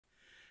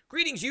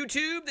Greetings,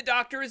 YouTube. The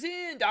Doctor is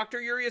in. Dr.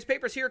 Urias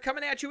Papers here,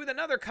 coming at you with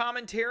another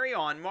commentary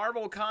on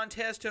Marvel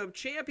Contest of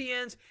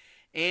Champions.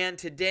 And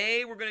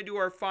today we're going to do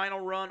our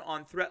final run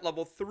on Threat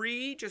Level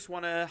 3. Just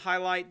want to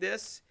highlight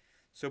this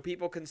so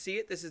people can see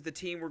it. This is the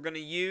team we're going to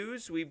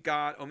use. We've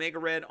got Omega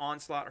Red,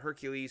 Onslaught,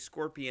 Hercules,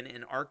 Scorpion,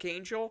 and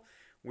Archangel.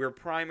 We're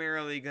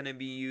primarily going to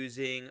be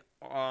using...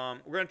 we're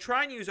going to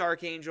try and use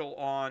Archangel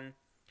on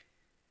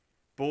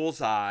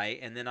Bullseye,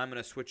 and then I'm going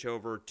to switch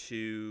over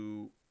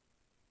to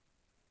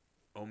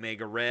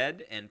Omega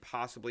Red and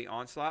possibly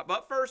Onslaught.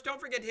 But first, don't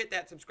forget to hit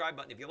that subscribe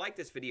button. If you like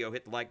this video,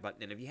 hit the like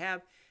button. And if you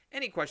have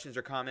any questions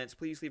or comments,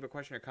 please leave a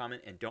question or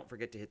comment. And don't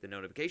forget to hit the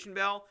notification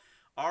bell.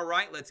 All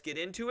right, let's get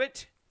into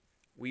it.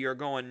 We are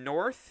going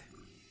north.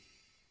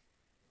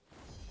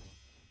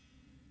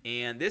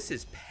 And this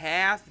is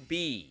Path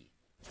B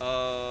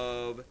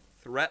of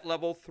Threat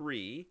Level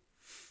 3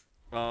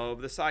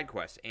 of the side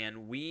quest.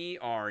 And we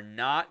are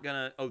not going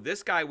to... Oh,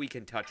 this guy we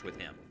can touch with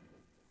him.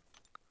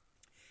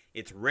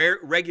 It's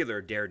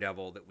regular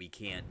Daredevil that we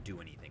can't do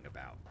anything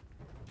about.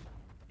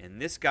 And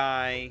this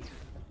guy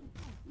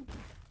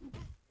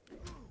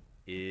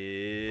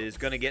is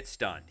going to get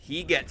stunned.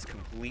 He gets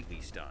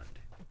completely stunned.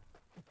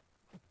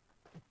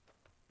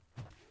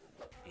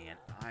 And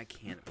I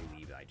can't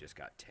believe I just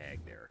got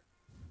tagged there.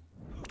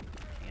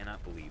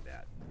 Cannot believe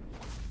that.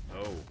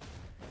 Oh,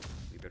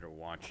 we better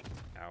watch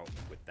out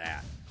with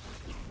that.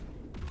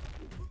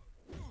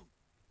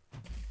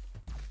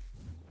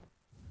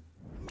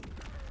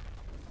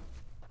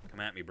 Come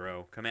at me,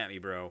 bro. Come at me,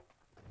 bro.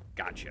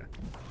 Gotcha.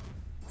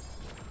 Yeah,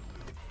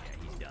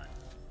 he's done.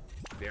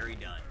 Very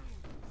done.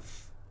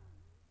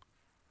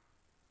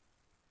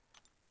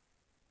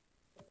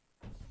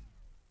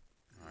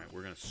 Alright,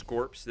 we're going to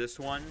Scorps this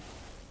one.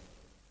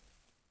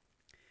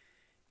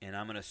 And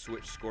I'm going to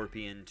switch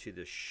Scorpion to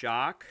the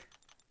Shock.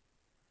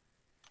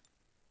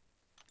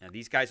 Now,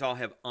 these guys all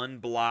have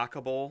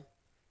unblockable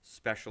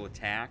special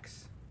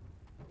attacks.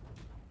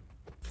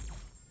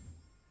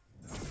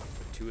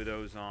 Put two of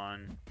those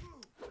on.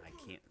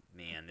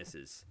 Man, this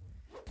is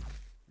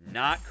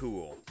not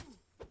cool.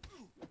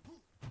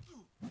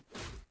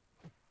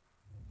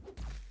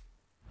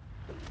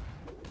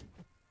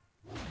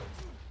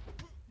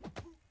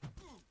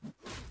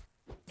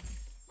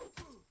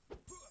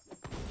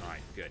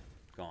 Alright, good.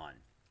 Gone.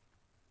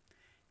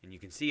 And you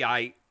can see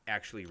I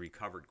actually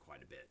recovered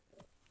quite a bit.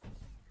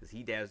 Because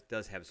he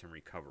does have some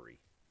recovery.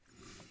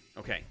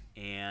 Okay,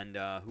 and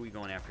who are we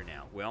going after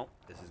now? Well,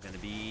 this is going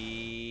to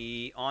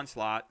be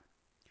Onslaught.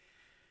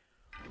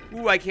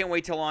 Ooh, I can't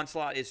wait till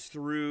Onslaught is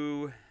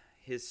through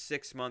his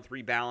 6-month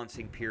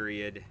rebalancing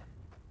period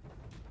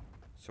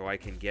so I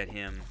can get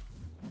him.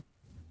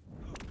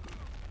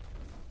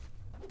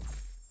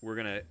 We're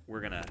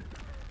gonna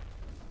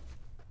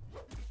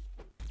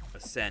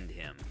ascend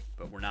him,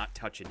 but we're not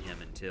touching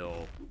him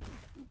until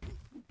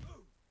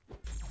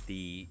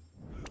the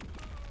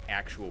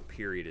actual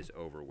period is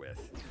over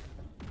with.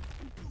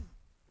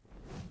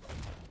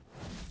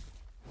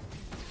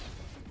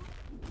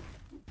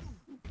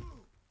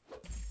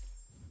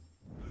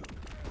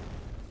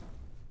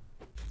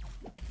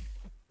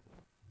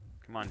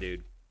 Come on,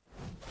 dude.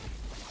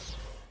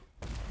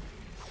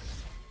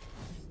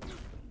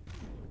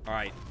 All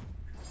right.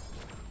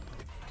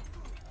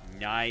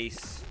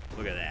 Nice.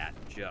 Look at that.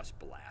 Just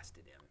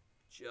blasted him.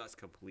 Just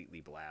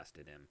completely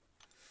blasted him.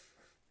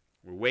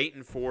 We're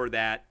waiting for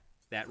that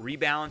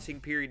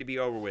rebalancing period to be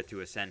over with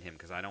to ascend him,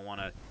 because I don't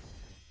want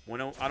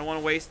to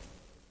waste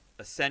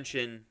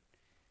Ascension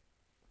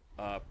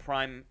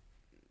Prime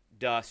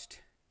Dust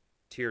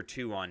Tier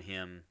 2 on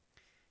him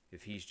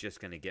if he's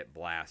just going to get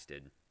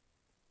blasted.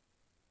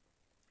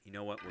 You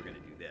know what? We're going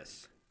to do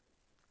this.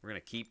 We're going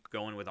to keep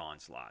going with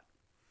Onslaught.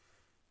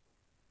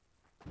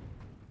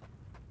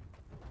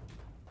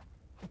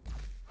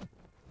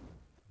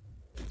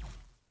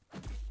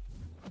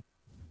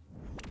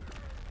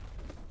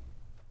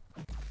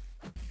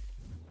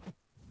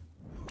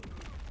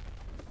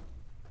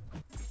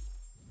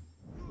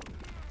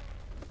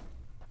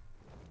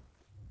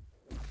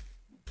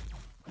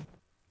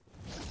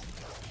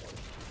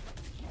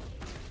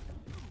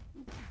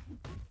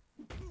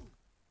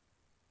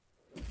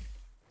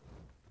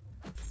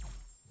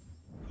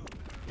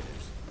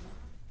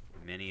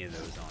 Many of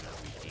those on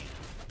as we can.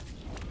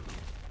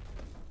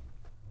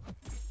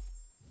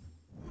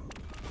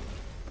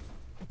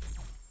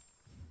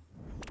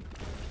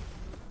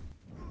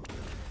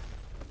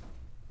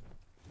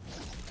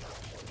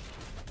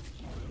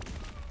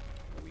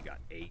 We got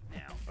 8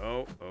 now.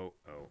 Oh.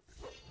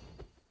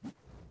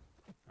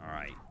 All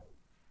right.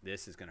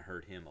 This is going to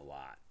hurt him a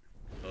lot.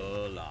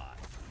 A lot.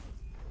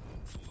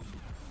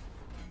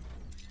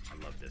 I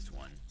love this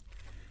one.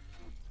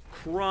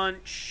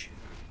 Crunch.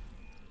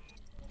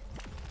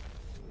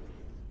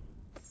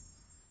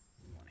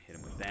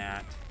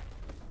 That,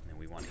 and then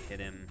we want to hit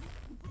him.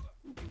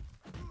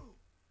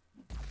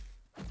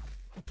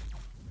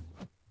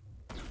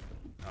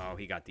 Oh,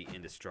 he got the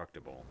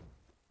indestructible.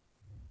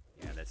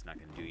 Yeah, that's not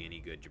going to do you any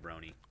good,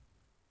 jabroni.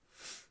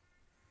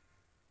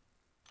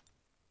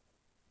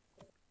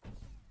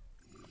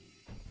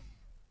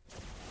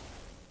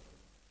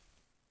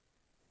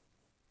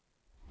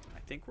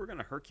 think we're going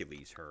to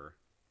Hercules her.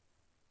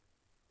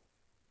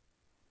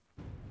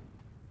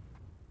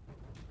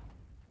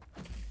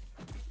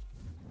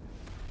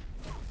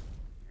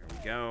 There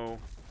we go.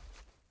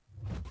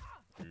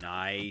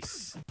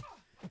 Nice.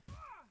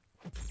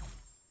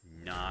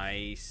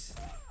 Nice. Nice.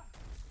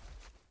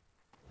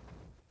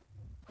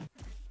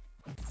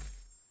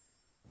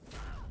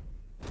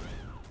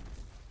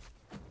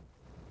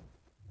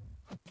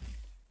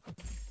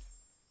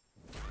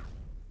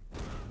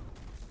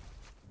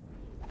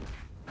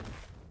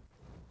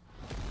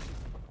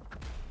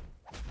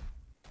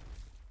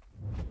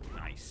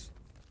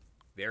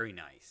 Very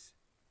nice.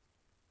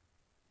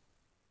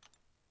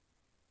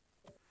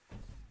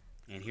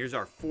 And here's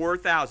our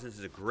 4,000. This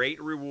is a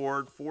great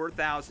reward.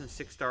 4,000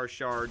 6-star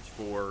shards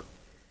for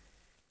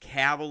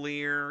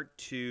Cavalier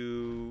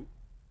to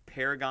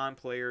Paragon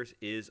players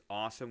is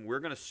awesome. We're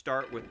going to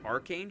start with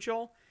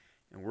Archangel,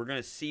 and we're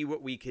going to see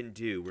what we can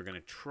do. We're going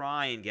to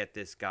try and get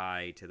this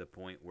guy to the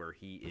point where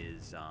he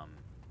is,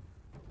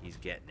 he's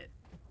getting it.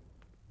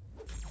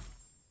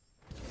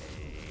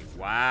 Okay.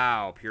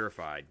 Wow,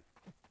 purified.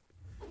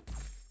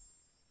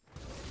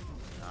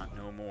 Not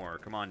no more.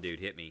 Come on, dude.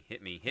 Hit me.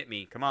 Hit me. Hit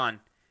me. Come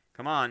on.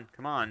 Come on.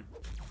 Come on.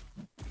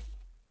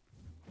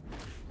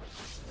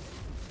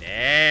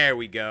 There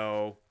we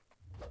go.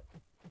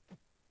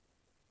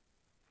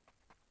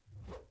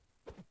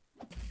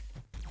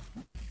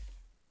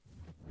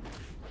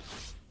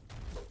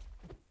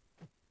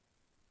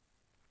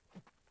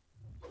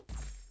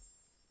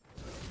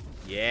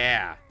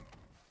 Yeah.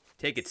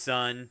 Take it,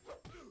 son.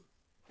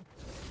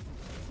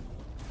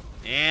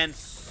 And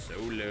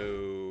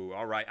solo.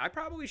 All right. I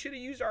probably should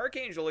have used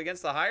Archangel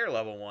against the higher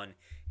level one.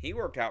 He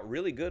worked out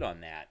really good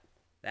on that.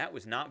 That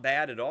was not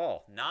bad at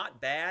all. Not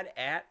bad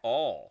at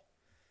all.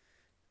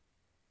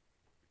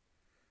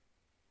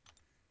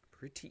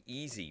 Pretty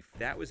easy.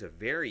 That was a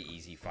very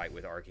easy fight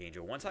with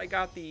Archangel. Once I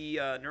got the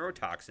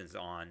neurotoxins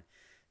on,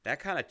 that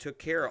kind of took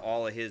care of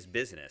all of his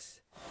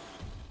business.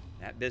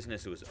 That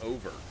business was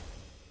over.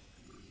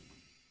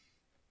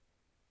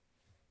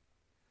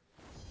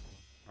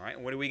 All right,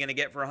 what are we going to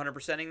get for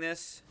 100%ing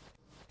this?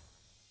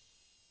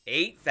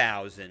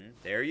 8,000.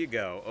 There you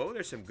go. Oh,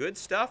 there's some good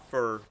stuff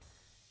for,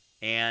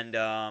 and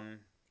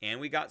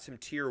we got some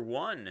tier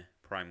 1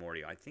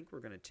 primordial. I think we're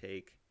going to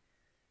take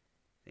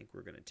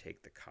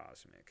the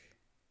cosmic.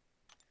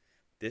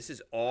 This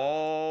is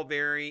all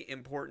very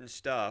important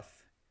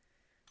stuff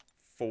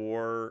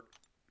for,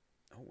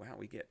 oh wow,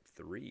 we get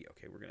 3.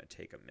 Okay, we're going to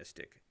take a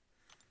mystic.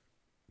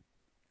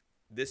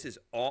 This is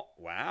all,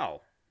 wow,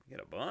 we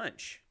get a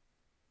bunch.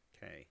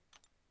 Okay.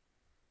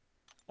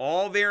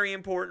 All very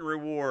important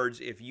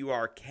rewards if you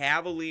are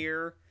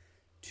Cavalier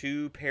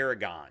to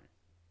Paragon.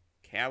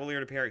 Cavalier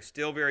to Paragon.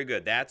 Still very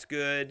good. That's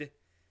good.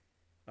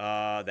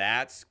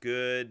 That's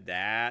good.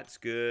 That's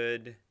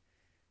good.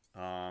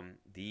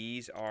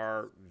 These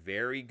are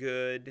very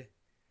good.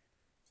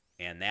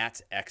 And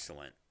that's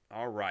excellent.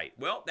 All right.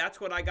 Well, that's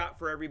what I got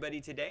for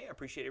everybody today. I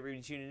appreciate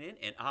everybody tuning in.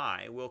 And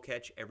I will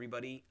catch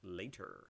everybody later.